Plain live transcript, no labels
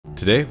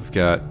Today we've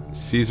got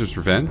Caesar's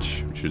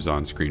Revenge, which is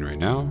on screen right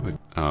now.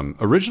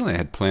 Originally I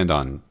had planned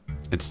on,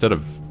 instead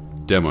of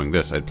demoing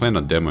this, I had planned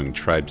on demoing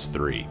Tribes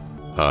 3.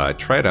 I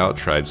tried out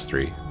Tribes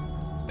 3.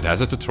 It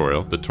has a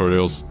tutorial. The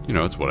tutorial's, you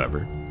know, it's whatever.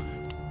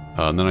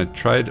 And then I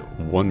tried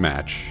one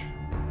match,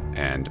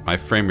 and my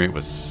frame rate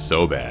was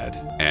so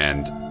bad.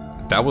 And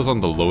that was on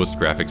the lowest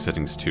graphic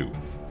settings too.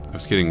 I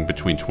was getting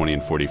between 20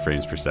 and 40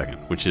 frames per second,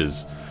 which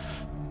is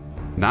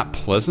not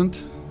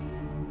pleasant.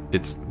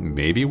 It's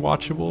maybe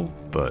watchable,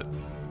 but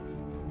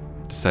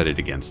decided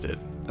against it.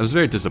 I was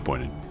very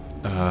disappointed.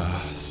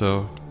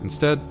 So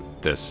instead,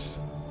 this.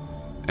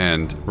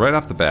 And right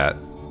off the bat,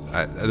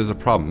 there's a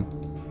problem.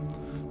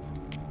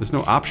 There's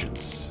no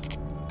options.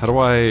 How do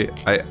I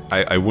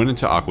went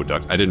into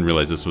Aqueduct. I didn't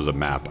realize this was a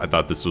map. I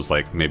thought this was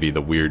like maybe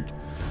the weird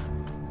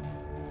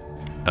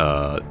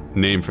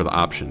name for the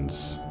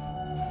options.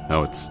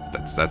 No,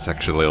 that's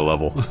actually a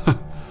level.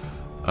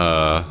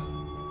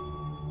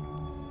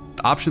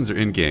 The options are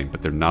in-game,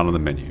 but they're not on the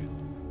menu.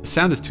 The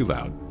sound is too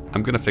loud.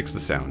 I'm gonna fix the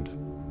sound.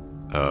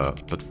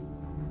 But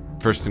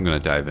first I'm gonna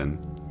dive in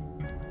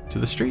to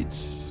the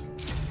streets.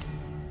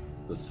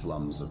 The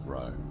slums of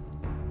Rome.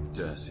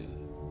 Dirty,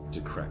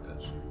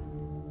 decrepit.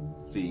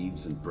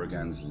 Thieves and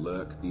brigands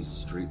lurk these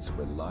streets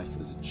where life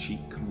is a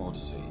cheap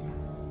commodity.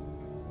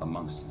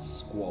 Amongst the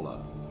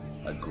squalor,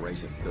 a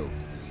greater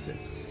filth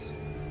persists.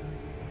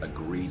 A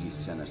greedy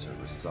senator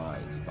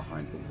resides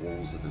behind the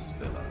walls of his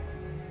villa,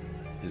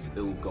 his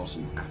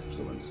ill-gotten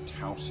affluence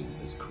touting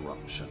his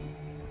corruption.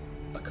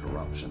 A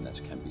corruption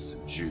that can be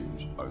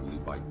subdued only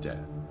by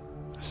death.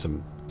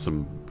 Some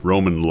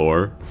Roman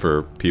lore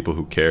for people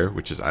who care,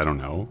 which is, I don't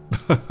know.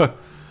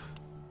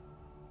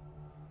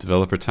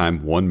 Developer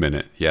time 1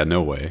 minute. Yeah,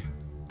 no way.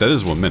 That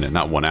is 1 minute,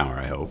 not 1 hour,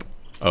 I hope.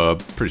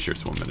 Pretty sure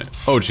it's 1 minute.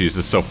 Oh jeez,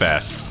 it's so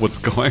fast. What's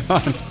going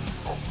on?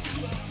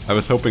 I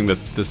was hoping that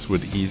this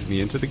would ease me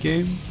into the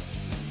game.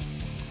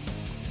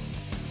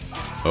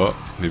 Oh,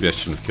 maybe I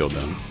shouldn't have killed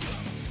them.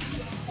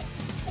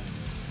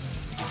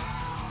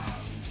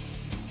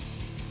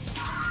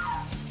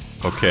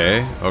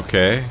 Okay,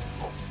 okay.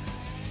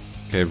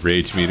 Okay,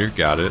 rage meter,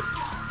 got it.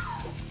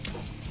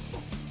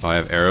 Oh, I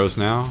have arrows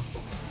now?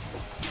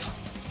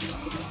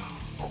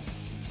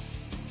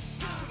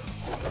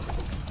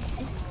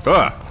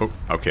 Ah! Oh,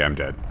 okay, I'm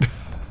dead.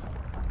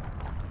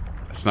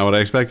 That's not what I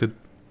expected.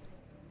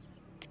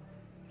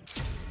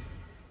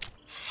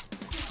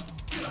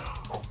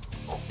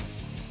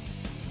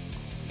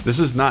 This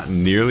is not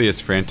nearly as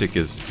frantic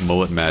as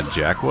Mullet Mad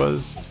Jack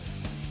was,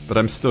 but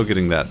I'm still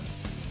getting that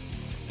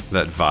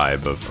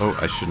vibe of, oh,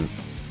 I shouldn't,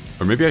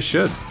 or maybe I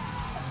should.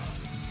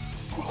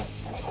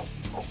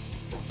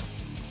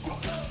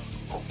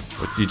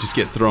 So you just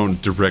get thrown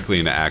directly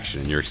into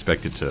action and you're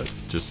expected to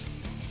just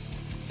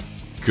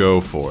go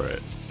for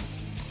it.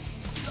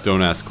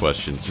 Don't ask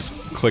questions, just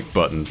click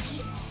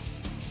buttons.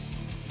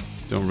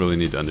 Don't really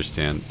need to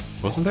understand.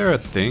 Wasn't there a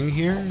thing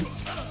here?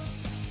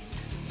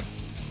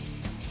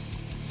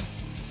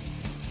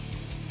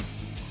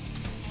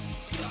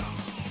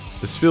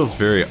 This feels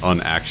very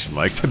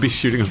unaction-like to be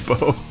shooting a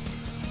bow.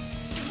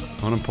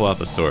 I want to pull out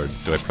the sword.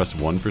 Do I press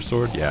 1 for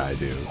sword? Yeah, I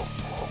do.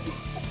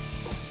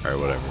 Alright,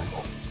 whatever.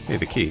 Hey,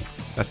 the key.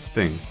 That's the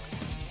thing.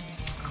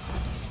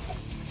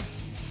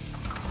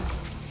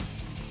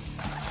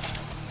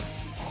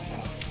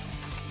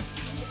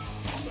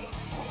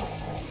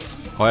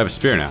 Oh, I have a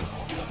spear now.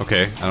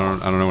 Okay, I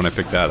don't know when I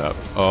picked that up.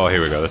 Oh,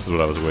 here we go. This is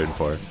what I was waiting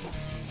for.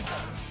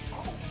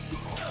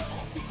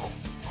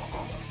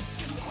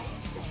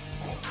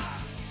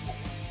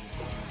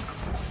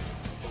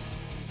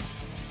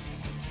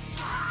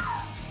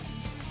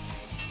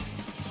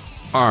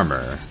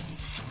 Armor.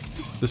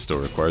 This still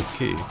requires a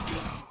key.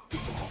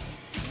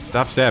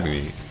 Stop stabbing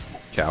me,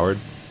 coward.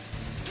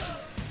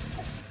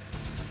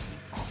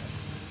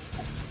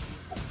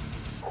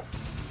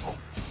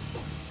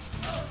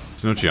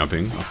 There's no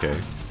jumping, okay.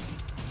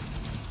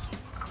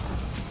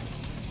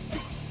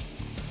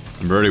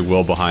 I'm already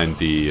well behind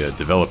the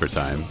developer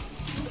time.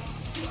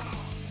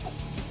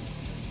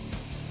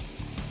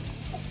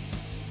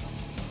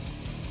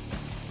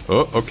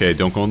 Oh, okay,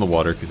 don't go in the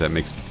water because that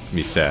makes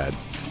me sad.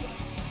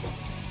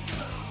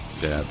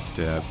 Stab,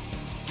 stab.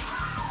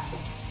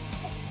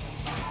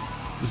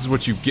 This is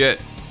what you get.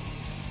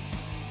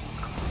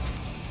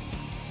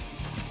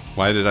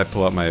 Why did I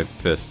pull out my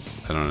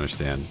fists? I don't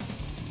understand.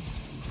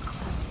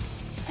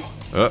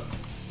 Oh.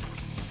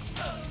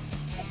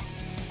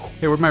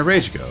 Hey, where'd my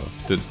rage go?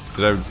 Did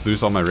I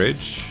lose all my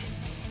rage?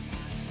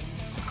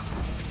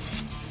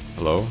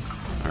 Hello?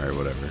 Alright,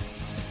 whatever.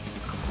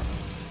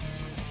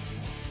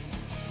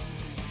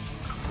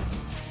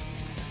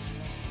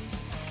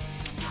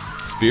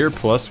 Spear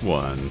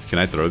 +1. Can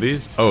I throw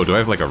these? Oh, do I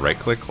have like a right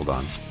click? Hold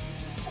on.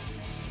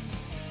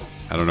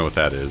 I don't know what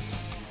that is.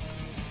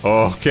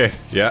 Oh, okay.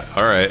 Yeah,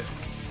 alright.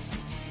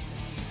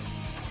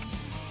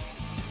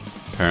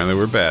 Apparently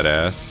we're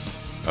badass.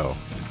 Oh,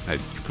 I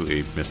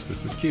completely missed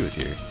this. This key was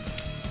here.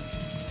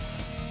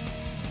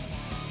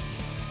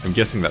 I'm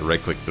guessing that right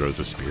click throws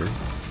a spear.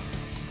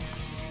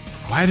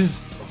 Why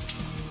does...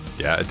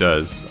 Yeah, it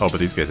does. Oh, but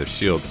these guys have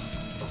shields.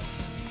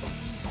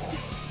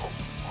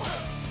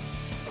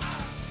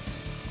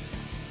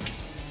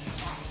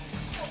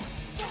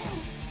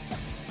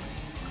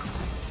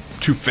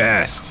 Too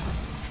fast.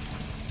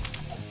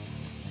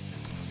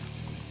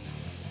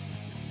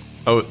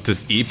 Oh,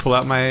 does E pull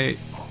out my...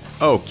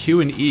 Oh, Q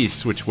and E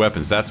switch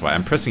weapons. That's why.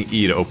 I'm pressing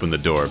E to open the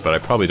door, but I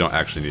probably don't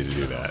actually need to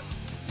do that.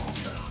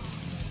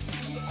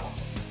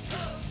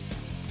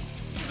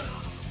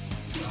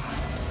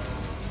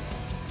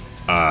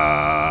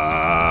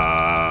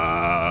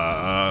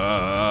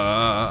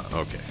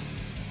 Okay.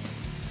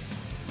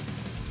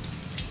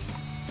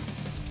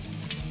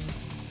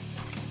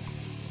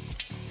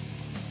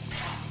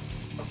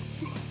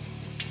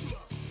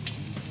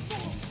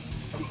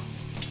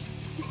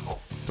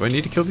 Do I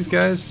need to kill these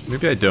guys?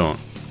 Maybe I don't.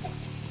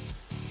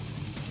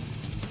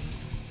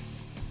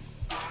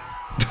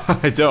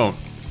 I don't.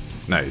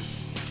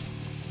 Nice.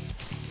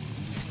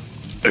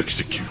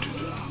 Executed.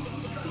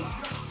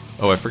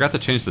 Oh, I forgot to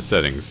change the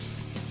settings.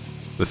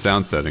 The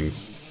sound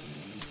settings.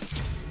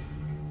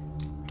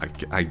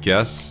 I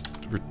guess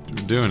we're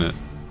doing it.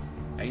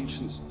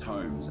 Ancient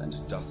tomes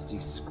and dusty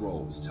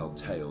scrolls tell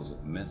tales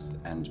of myth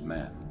and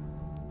men.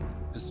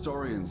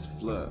 Historians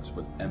flirt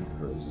with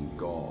emperors and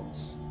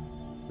gods.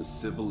 The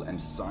civil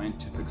and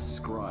scientific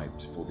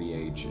scribed for the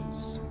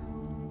ages.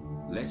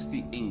 Let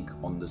the ink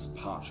on this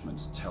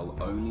parchment tell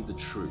only the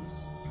truth.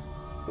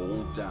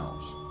 All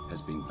doubt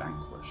has been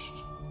vanquished.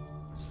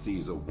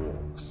 Caesar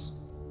walks.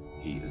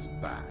 He is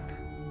back.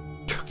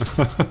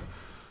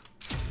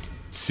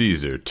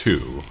 Caesar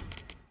 2.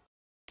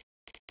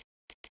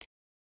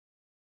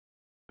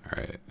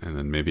 Alright, and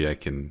then maybe I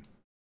can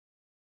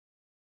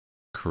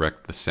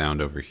correct the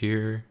sound over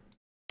here.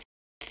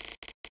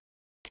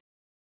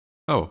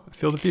 Oh,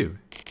 field of view.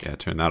 Yeah,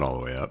 turn that all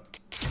the way up.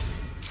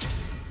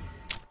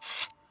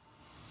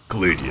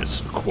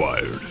 Gladius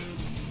acquired.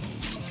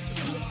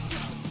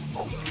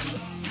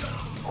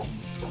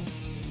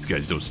 You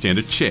guys don't stand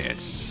a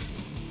chance.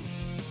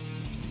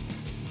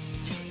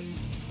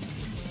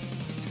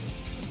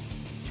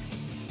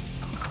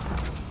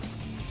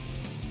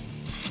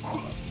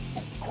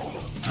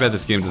 Too bad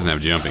this game doesn't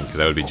have jumping, because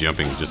I would be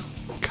jumping just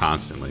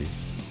constantly.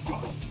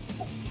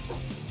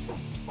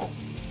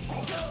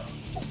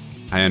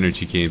 High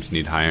energy games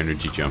need high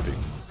energy jumping.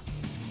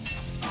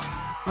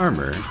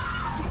 Armor.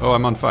 Oh,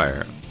 I'm on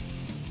fire.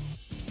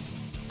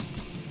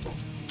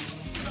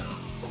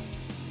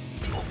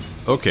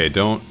 Okay,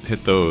 don't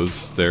hit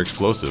those. They're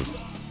explosive.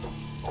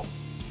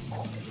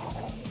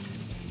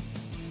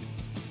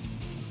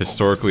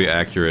 Historically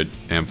accurate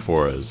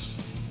amphoras.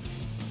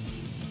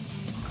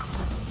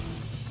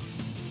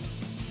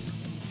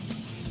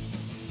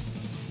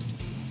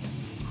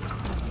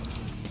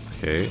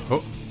 Okay.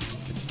 Oh,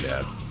 get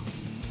stabbed.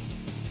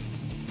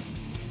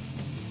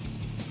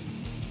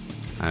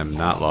 I am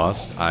not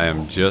lost. I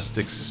am just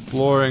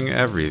exploring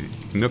every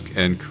nook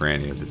and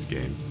cranny of this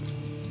game.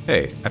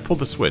 Hey, I pulled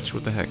the switch.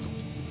 What the heck?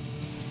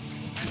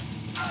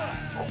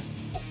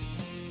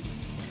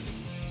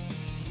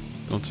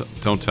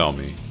 Don't tell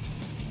me.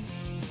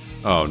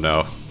 Oh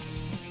no.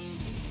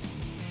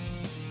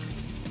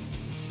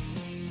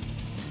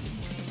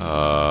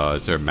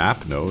 Is there a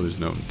map? No, there's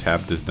no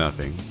tab. There's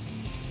nothing.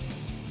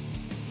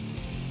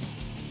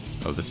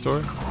 Oh, this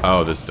door?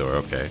 Oh, this door.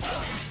 Okay.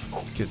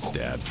 Get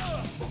stabbed.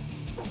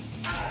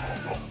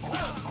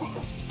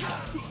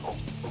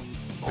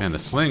 Man, the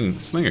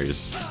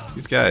slingers.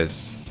 These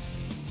guys.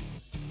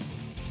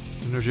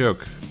 No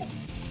joke.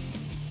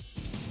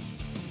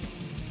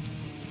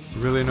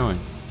 Really annoying.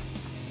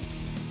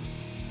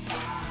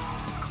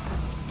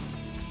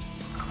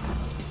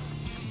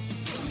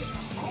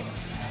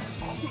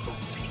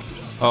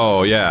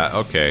 Oh, yeah.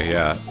 Okay,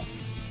 yeah.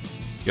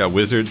 You got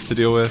wizards to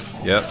deal with?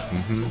 Yep.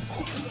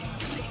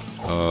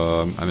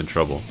 I'm in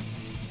trouble.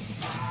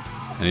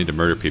 I need to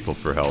murder people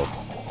for health.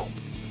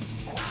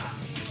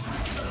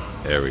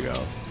 There we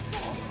go.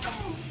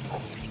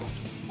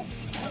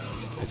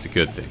 It's a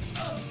good thing.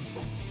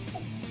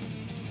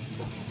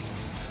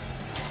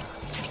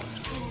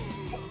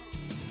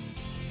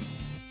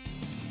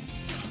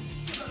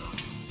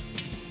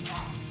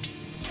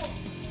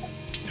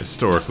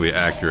 Historically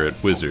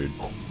accurate wizard.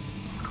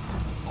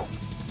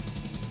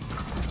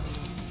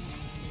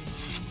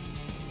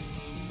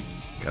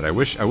 God, I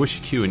wish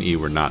Q and E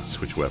were not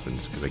switch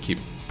weapons, because I keep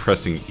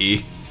pressing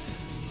E.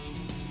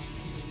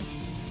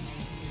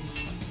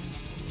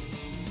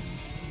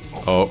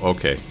 Oh,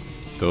 okay.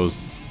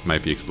 Those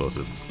might be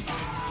explosive.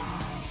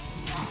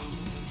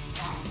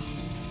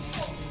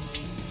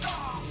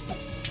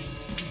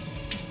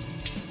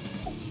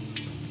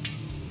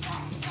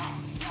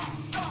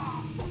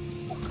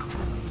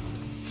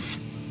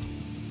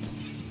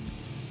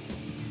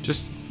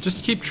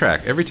 Just keep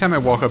track. Every time I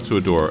walk up to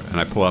a door and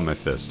I pull out my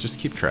fist, just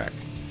keep track.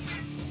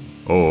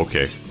 Oh,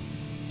 okay.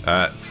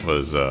 That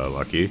was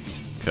lucky,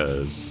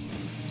 because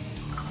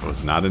it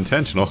was not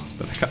intentional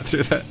that I got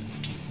through that.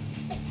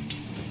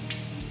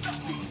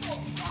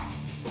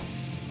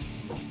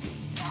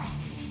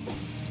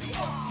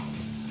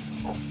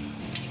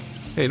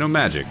 Hey, no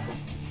magic.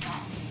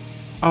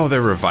 Oh,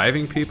 they're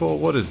reviving people?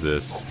 What is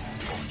this?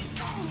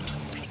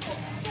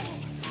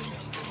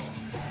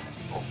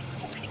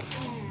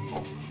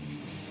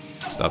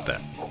 Stop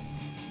that.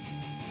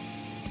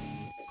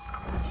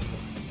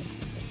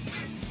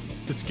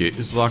 This gate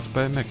is locked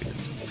by a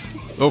mechanism.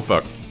 Oh,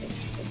 fuck.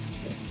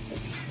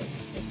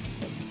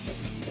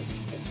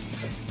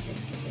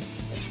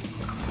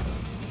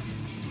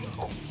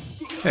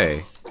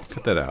 Hey,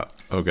 cut that out.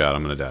 Oh god,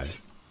 I'm gonna die.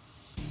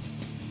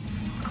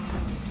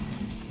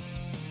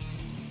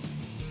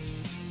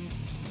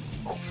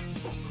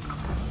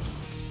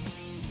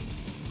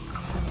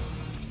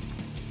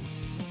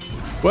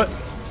 What?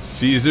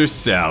 Caesar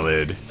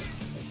salad.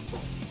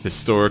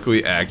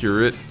 Historically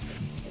accurate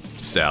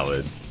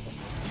salad.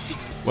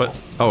 What?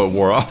 Oh, it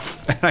wore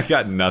off. I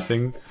got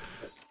nothing.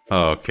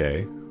 Oh,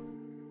 okay.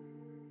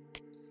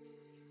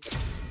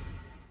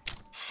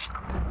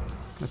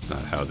 That's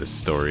not how this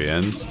story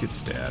ends. Get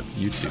stabbed.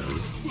 You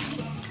too.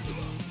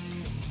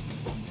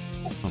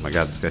 Oh my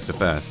god, this guy's so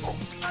fast.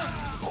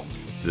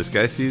 Is this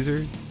guy Caesar?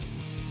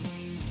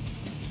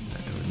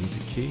 That door needs a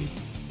key.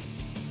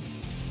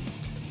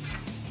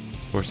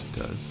 Of course it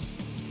does.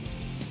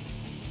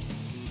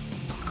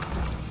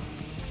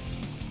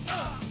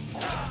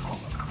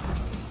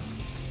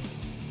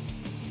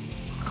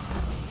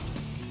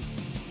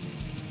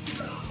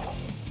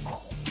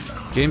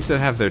 Games that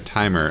have their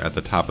timer at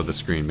the top of the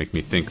screen make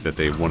me think that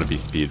they want to be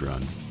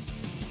speedrun.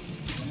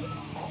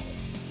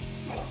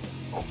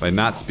 By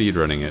not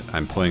speedrunning it,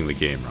 I'm playing the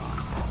game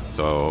wrong.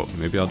 So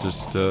maybe I'll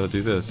just do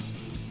this.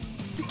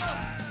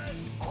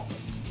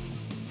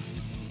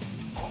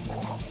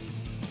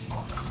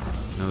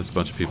 Now there's a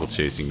bunch of people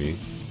chasing me.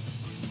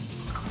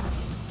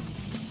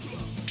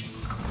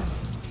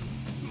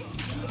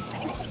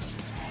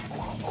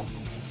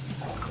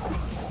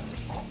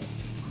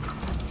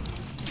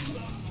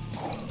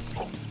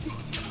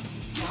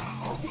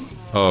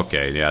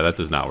 Okay, yeah, that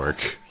does not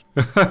work.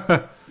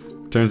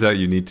 Turns out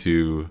you need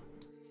to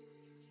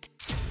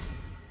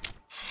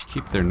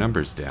keep their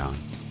numbers down.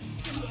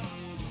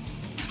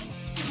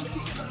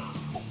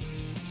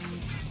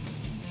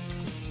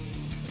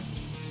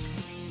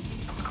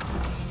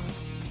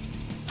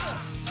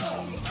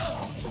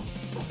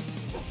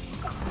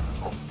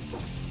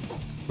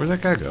 Where'd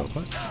that guy go?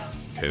 What?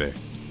 Okay, there.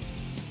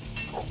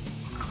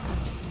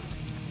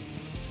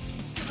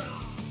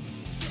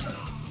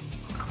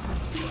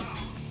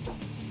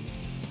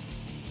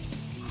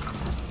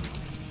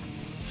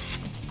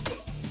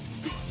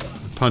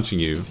 Punching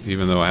you,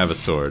 even though I have a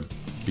sword,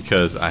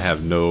 because I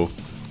have no...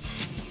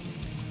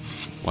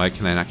 Why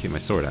can I not keep my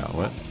sword out?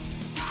 What?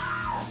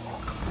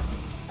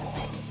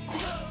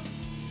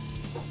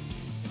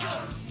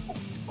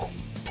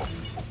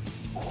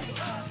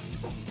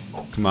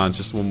 Come on,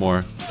 just one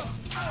more.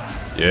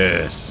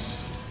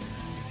 Yes!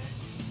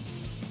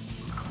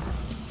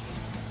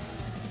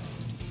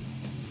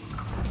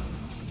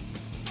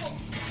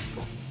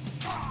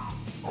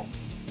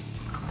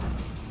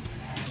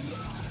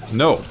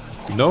 No!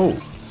 No!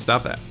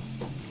 Stop that.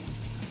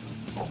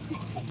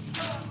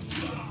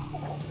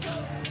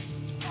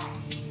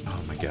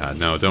 Oh my god,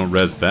 no, don't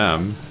res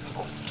them.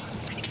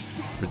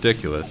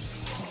 Ridiculous.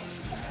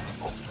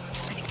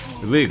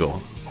 Illegal.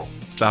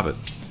 Stop it.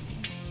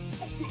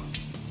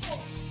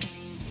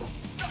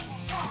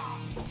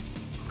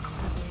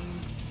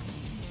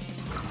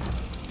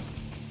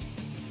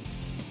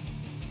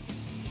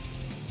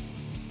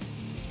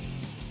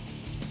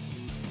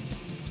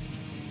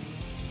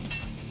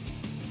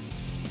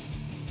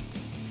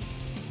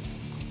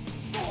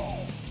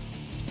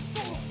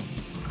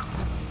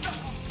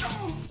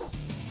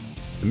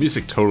 The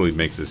music totally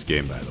makes this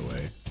game, by the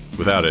way.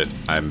 Without it,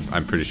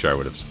 I'm pretty sure I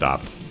would have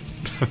stopped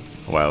a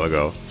while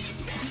ago.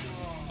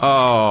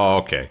 Oh,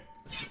 okay.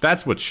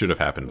 That's what should have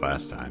happened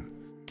last time.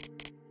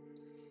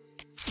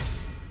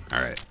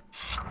 Alright.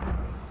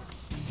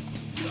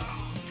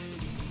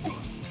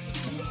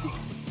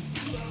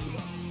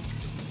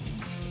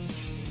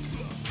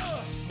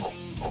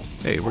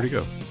 Hey, where'd he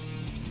go?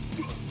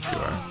 There you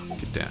are.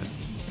 Get down.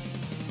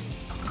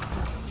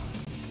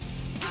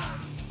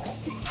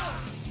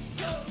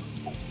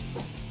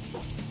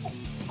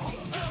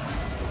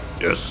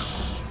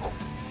 Yes.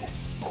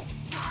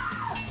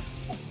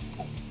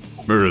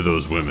 Murder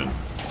those women.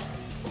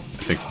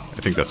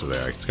 I think that's what they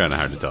are. It's kind of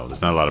hard to tell.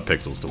 There's not a lot of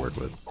pixels to work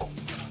with.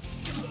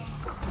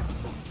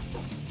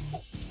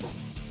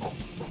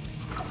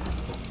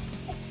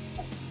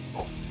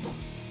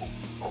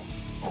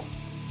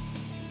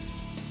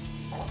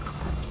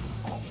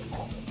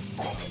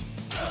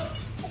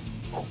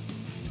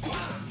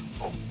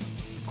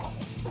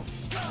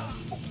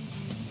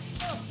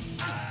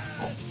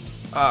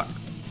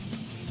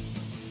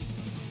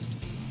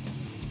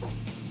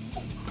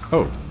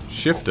 Oh,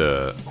 shift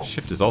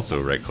is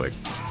also right click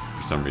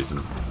for some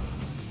reason.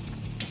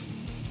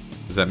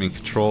 Does that mean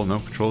control? No,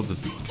 control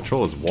doesn't.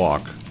 Control is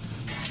walk.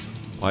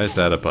 Why is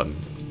that a button?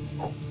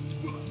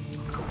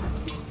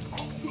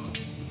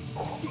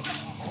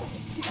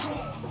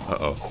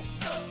 Uh-oh.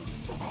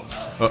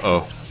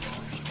 Uh-oh.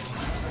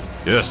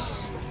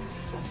 Yes.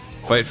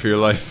 Fight for your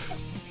life.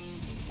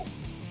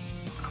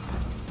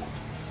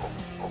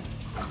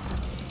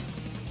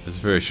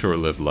 a very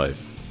short-lived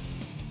life.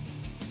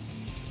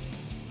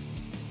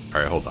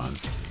 Alright, hold on.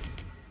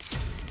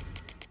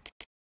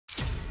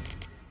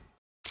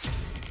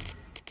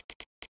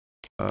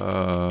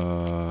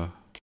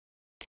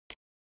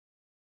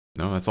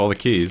 No, that's all the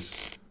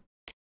keys.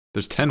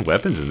 There's 10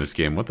 weapons in this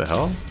game, what the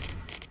hell?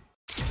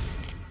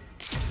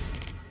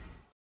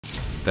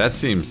 That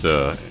seems,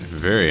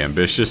 very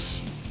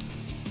ambitious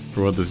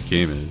for what this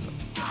game is.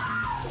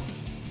 I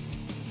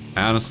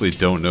honestly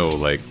don't know,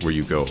 like, where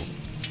you go.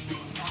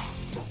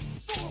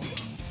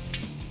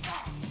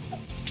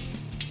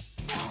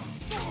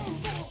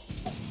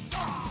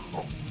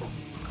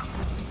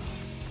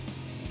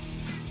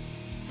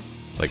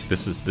 Like,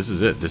 this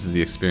is it. This is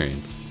the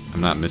experience.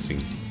 I'm not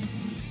missing.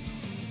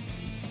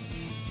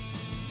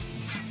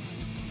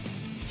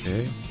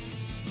 Okay.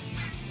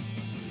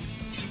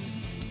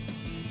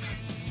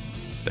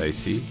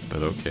 Dicey,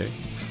 but okay.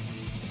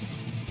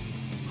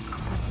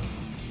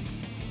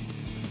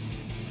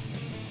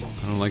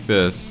 I don't like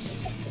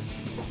this.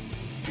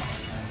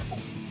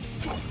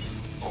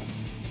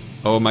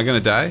 Oh, am I gonna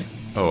die?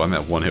 Oh, I'm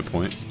at 1 hit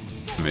point.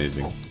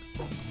 Amazing.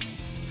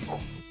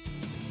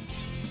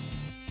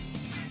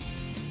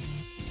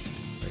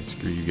 Alright,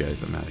 screw you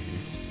guys, I'm out of here.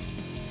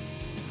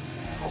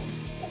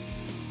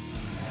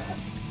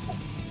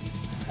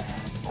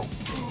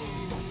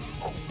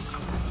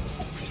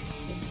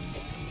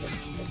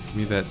 Give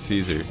me that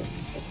Caesar.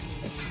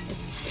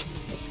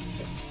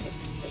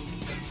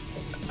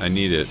 I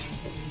need it.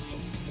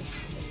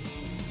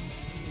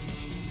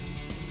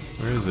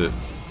 Where is it?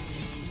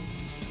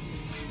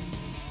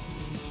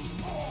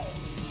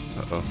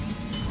 Uh-oh.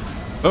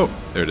 Oh,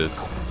 there it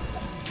is.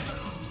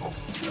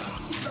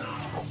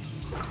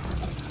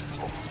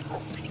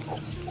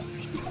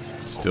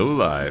 Still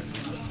alive.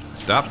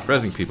 Stop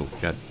rezzing people.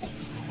 God.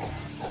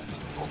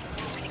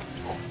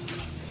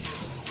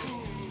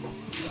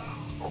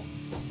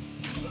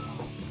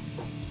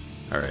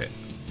 Alright.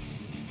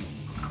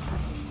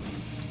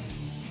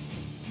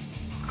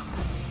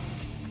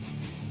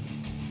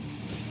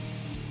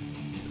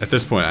 At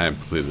this point, I am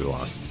completely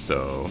lost,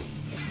 so...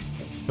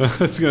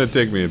 it's gonna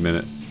take me a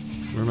minute.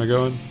 Where am I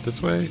going?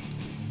 This way?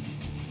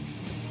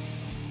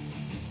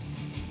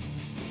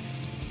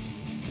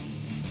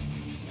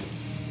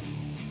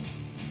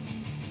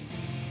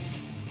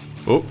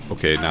 Oh,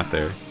 okay, not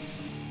there.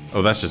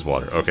 Oh, that's just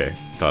water. Okay,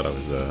 thought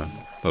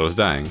I was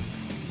dying.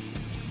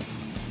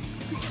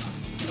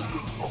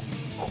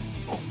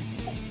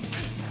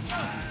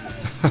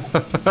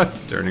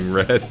 It's turning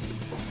red.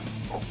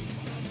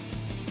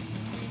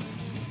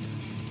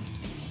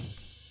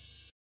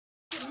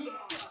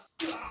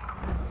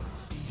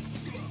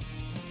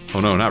 Oh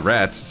no, not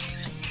rats.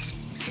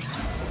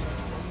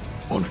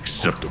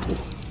 Unacceptable.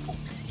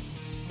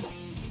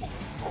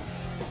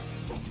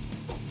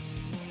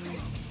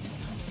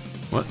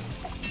 What?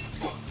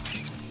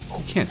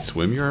 You can't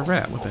swim, you're a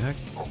rat. What the heck?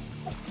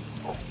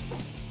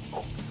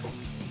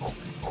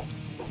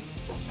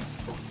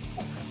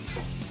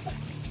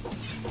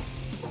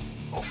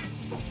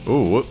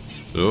 Oh, what?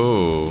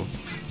 Oh.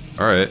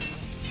 Alright.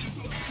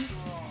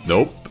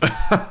 Nope.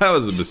 That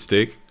was a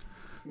mistake.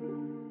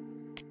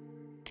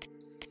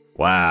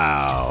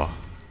 Wow.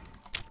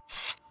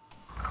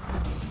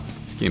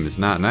 This game is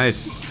not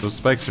nice. Those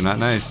spikes are not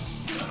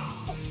nice.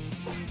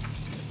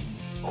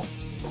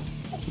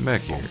 Come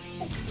back here.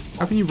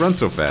 How can you run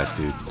so fast,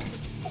 dude?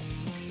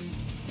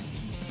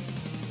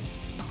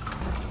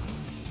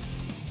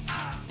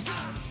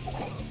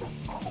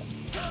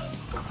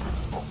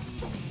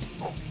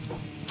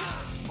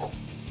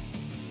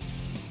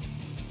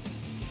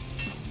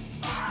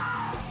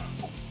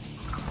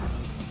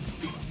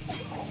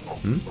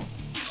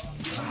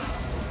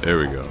 There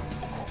we go.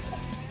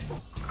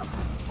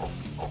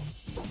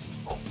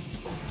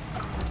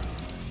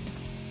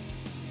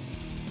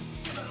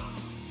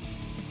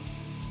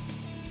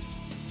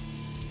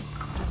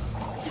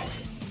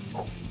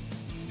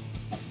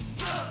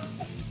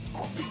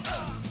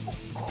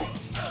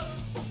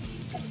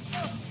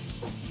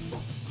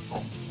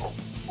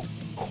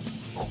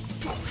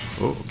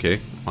 Oh, okay.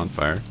 On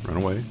fire. Run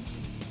away.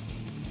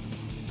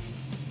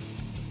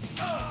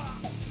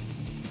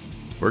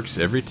 Works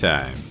every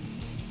time.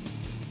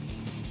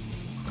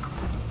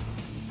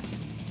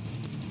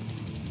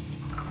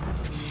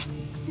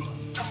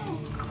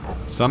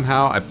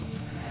 Somehow I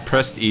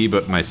pressed E,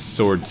 but my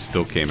sword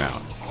still came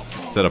out.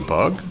 Is that a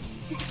bug?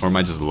 Or am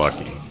I just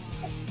lucky?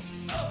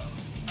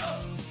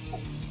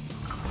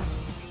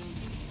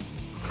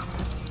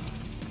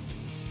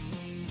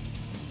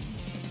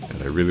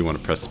 God, I really want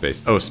to press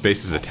space. Oh,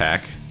 space is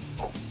attack?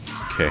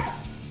 Okay.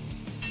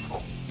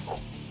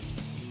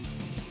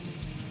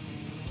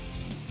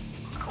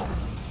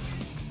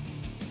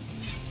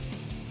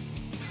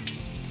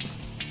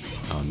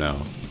 Oh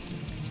no.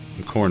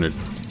 I'm cornered.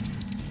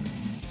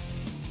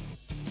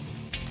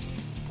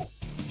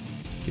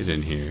 Get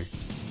in here.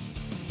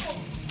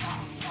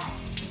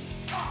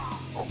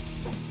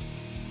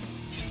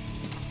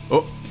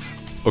 Oh,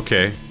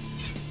 okay.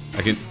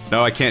 I can.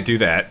 No, I can't do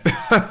that.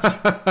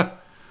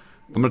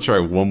 I'm gonna try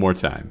one more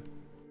time.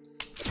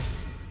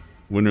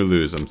 Win or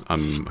lose,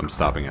 I'm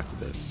stopping after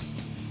this.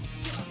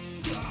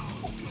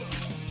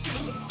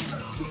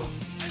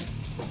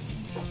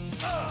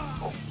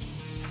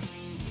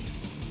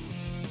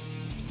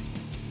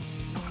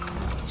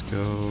 Let's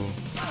go.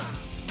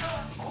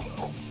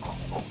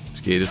 This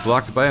gate is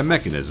locked by a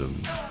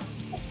mechanism.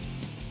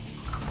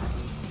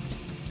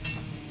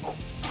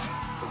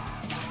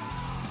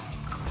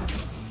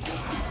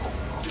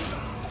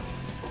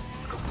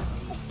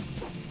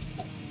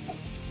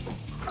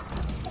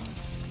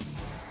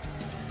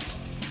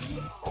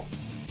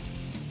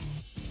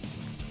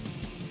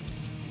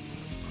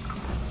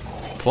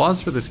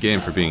 Applause for this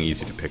game for being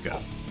easy to pick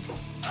up.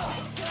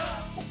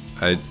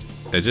 I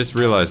just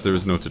realized there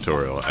was no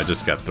tutorial. I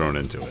just got thrown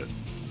into it.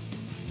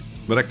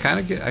 But I kind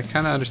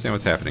of understand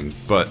what's happening.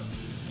 But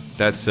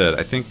that said,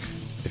 I think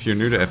if you're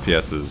new to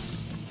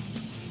FPSs,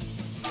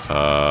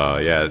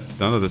 yeah,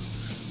 none of this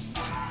is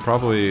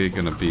probably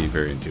gonna be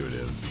very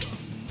intuitive.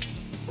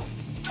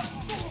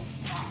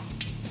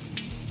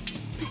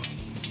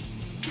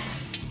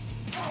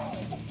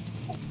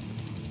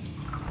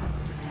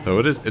 Though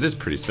it is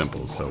pretty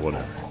simple, so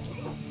whatever.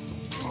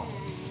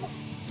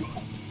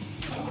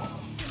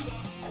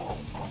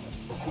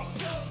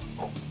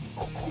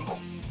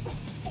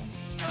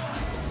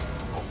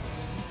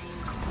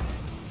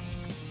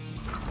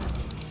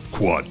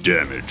 Quad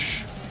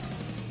damage.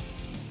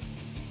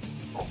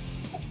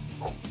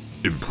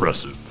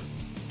 Impressive.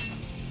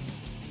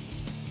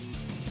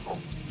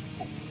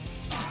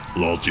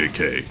 Lol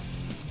JK.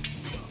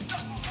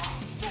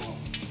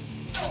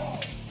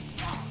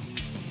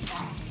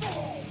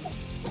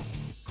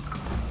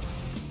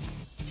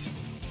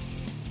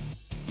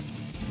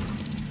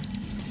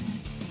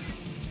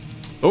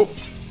 Oh!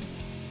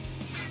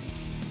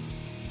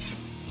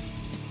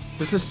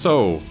 This is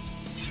so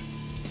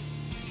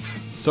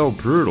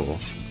brutal.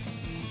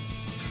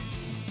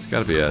 There's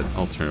gotta be an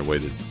alternate way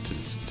to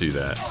just do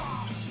that.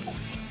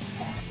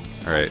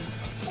 Alright.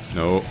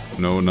 No,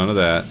 none of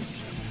that.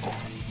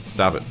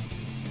 Stop it.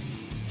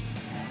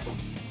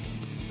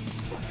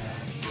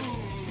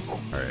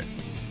 Alright.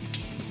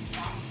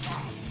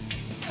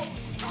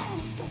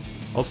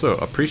 Also,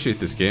 appreciate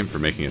this game for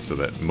making it so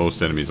that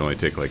most enemies only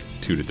take like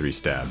 2 to 3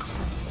 stabs.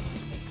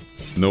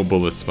 No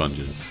bullet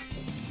sponges.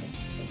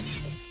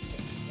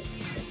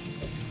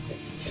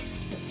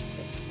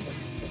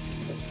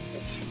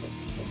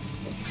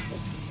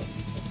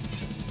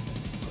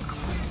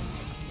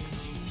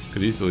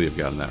 Could easily have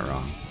gotten that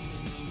wrong.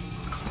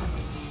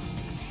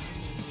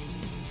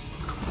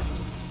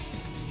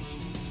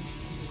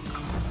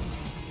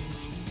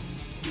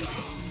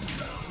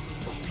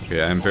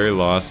 Okay, I'm very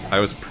lost. I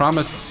was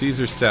promised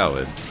Caesar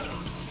salad.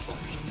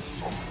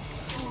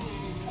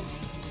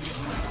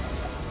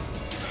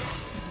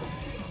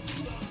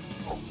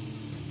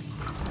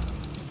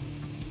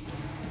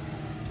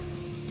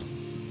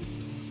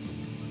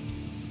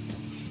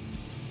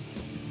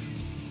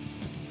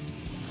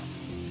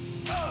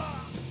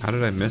 How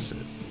did I miss it?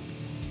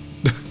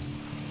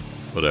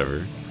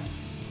 Whatever.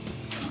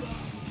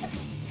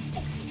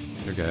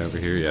 Is there a guy over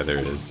here? Yeah, there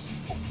it is.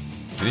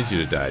 I need you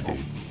to die,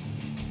 dude.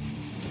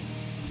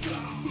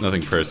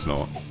 Nothing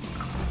personal.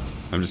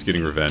 I'm just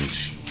getting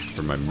revenge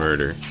for my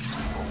murder.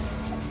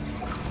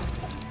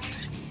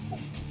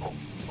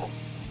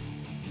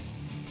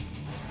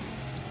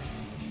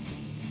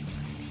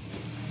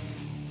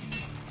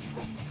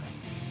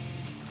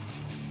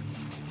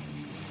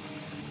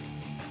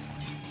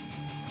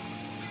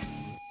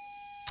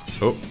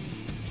 Oh.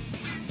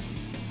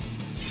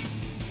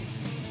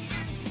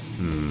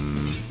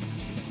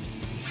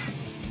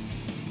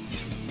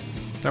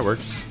 That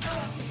works.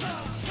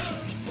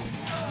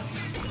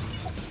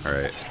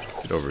 Alright,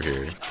 get over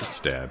here. Get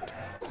stabbed.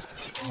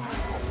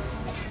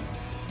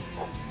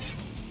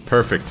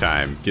 Perfect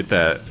time. Get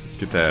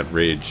that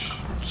rage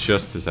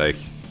just as I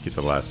get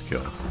the last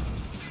kill.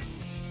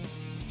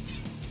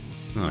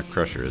 Not a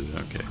crusher, is it?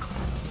 Okay.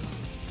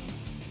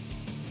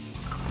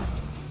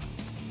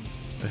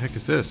 The heck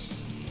is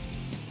this?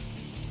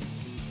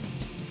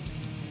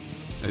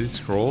 Are these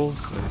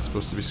scrolls? Are they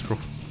supposed to be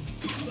scrolls?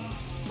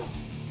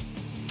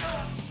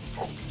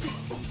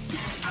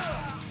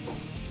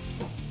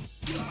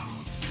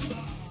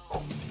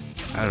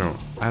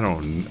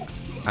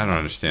 I don't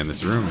understand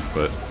this room,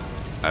 but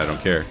I don't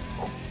care.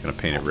 I'm gonna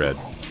paint it red.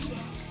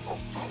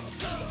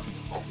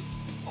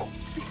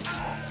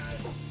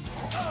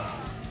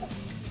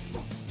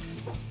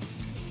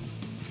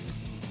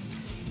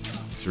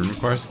 This room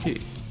requires a key.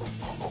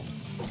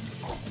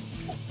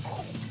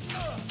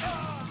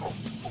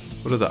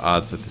 What are the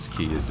odds that this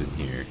key is in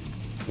here?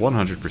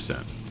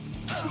 100%.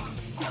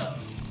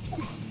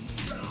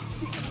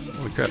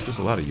 Holy crap, there's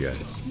a lot of you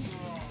guys.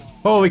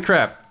 Holy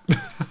crap!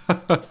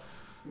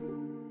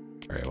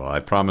 Alright, well, I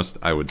promised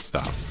I would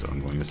stop, so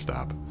I'm going to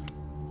stop.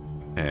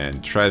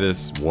 And try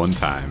this one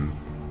time.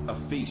 A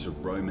feat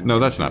of Roman. No,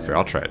 that's not fair.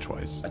 I'll try it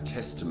twice. A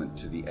testament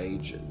to the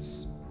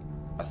ages.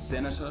 A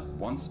senator,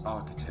 once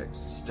architect,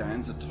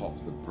 stands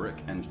atop the brick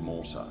and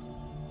mortar.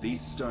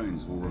 These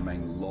stones will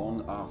remain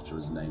long after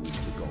his name is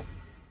forgotten.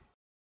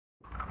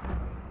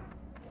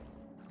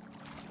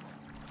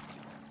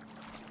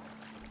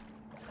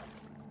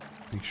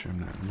 Make sure I'm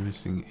not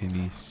missing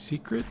any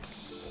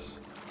secrets.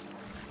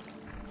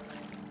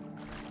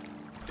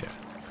 Yeah.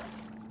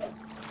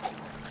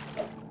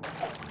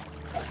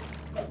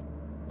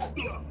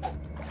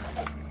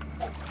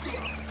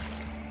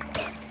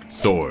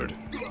 Sword.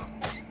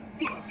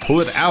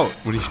 Pull it out.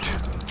 What are you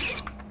doing?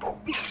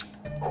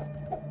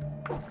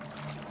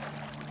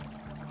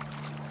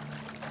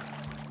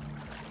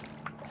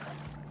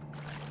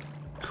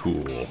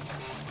 Cool.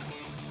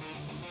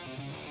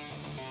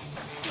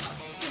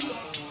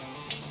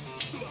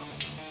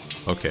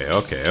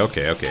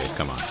 Okay,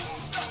 come on.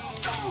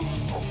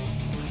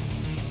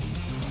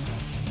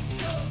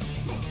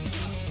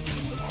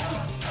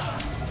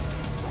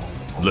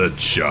 Lead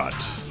shot.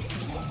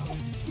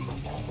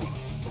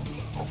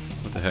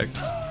 What the heck?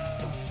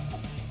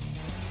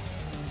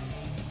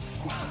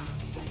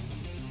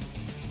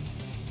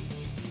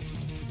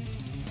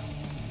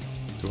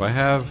 Do I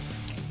have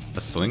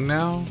a sling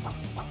now?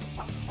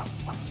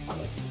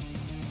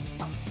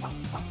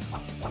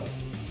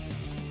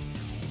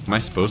 Am I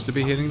supposed to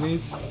be hitting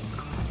these?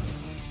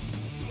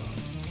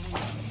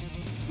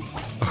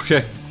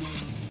 Okay.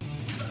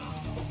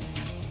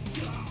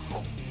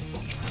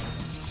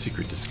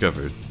 Secret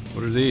discovered.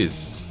 What are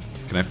these?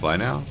 Can I fly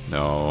now?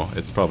 No,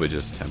 it's probably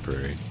just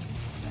temporary.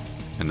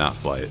 And not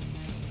flight.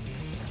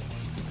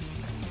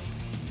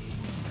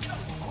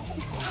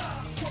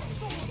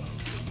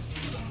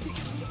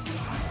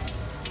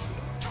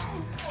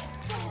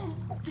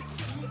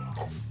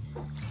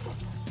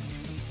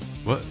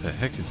 What the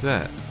heck is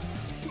that?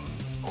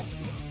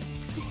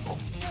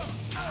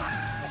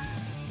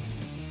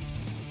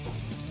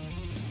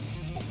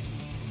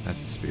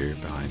 That's a spear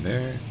behind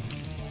there.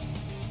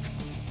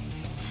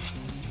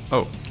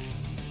 Oh.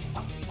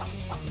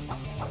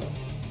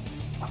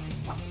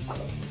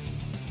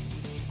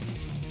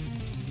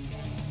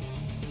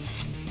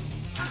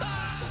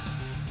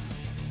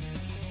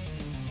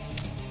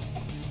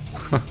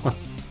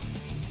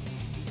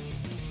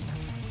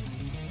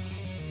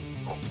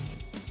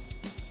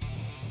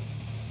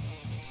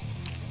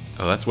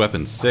 Oh, that's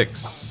weapon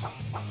 6.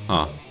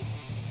 Huh.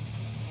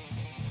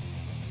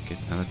 Okay,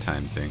 it's not a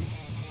time thing.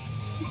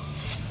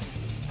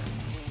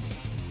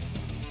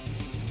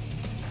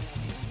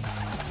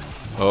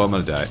 Oh, I'm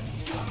gonna die.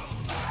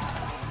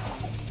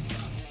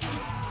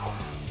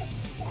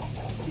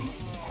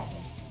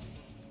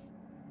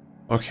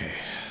 Okay.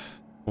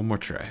 One more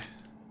try.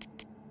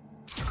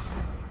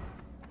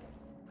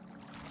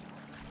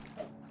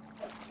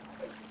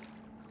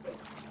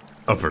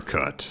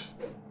 Uppercut.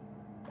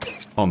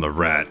 On the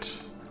rat.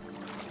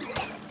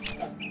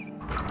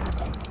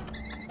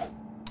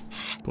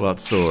 Pull out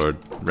sword.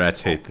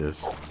 Rats hate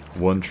this.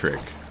 One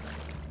trick.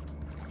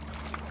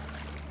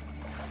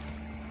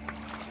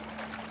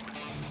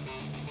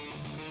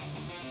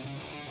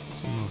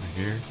 Some over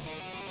here.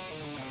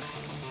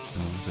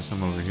 No, is there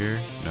some over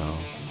here? No.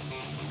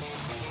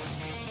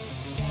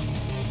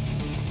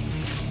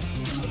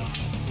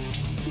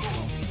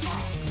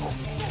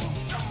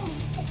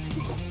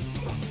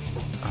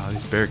 Oh,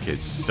 these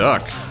barricades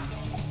suck.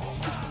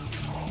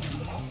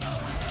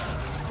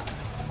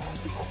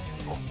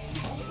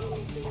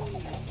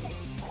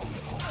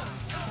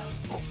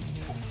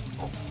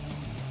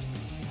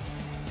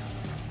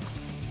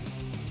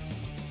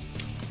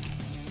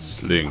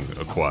 Sling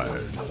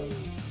acquired.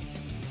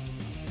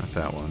 Not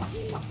that one.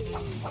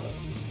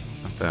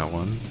 Not that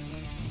one.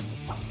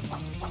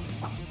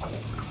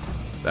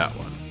 That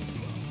one.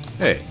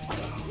 Hey.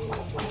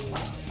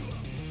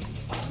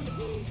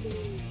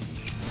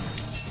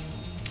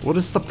 What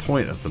is the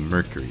point of the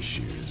Mercury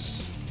shoes?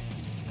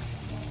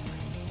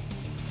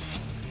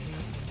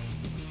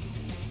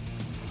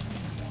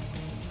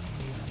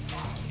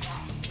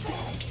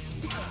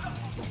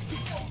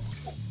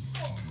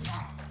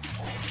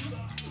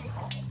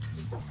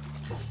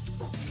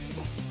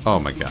 Oh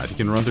my god, you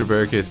can run through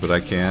barricades, but I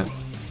can't.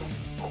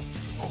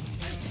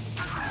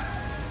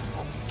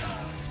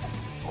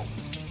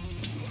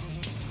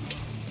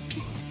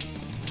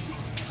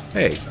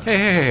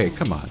 Hey,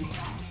 come on.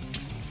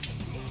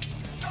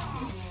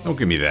 Don't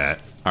give me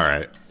that.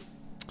 Alright.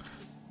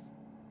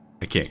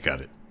 I can't cut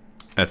it.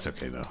 That's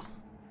okay, though.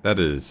 That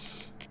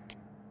is...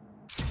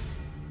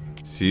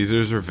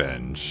 Caesar's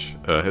Revenge.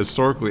 A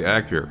historically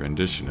accurate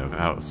rendition of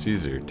how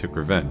Caesar took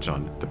revenge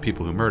on the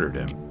people who murdered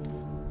him.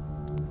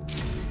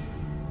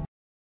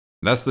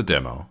 That's the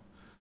demo.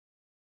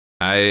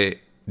 I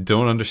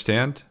don't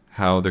understand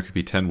how there could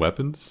be 10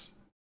 weapons.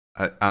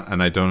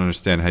 And I don't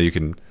understand how you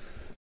can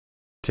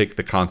take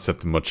the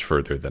concept much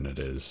further than it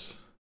is.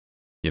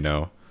 You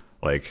know?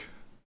 Like,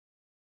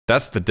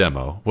 that's the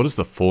demo. What does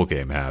the full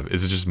game have?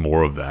 Is it just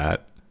more of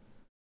that?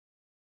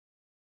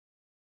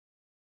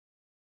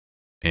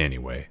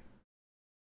 Anyway.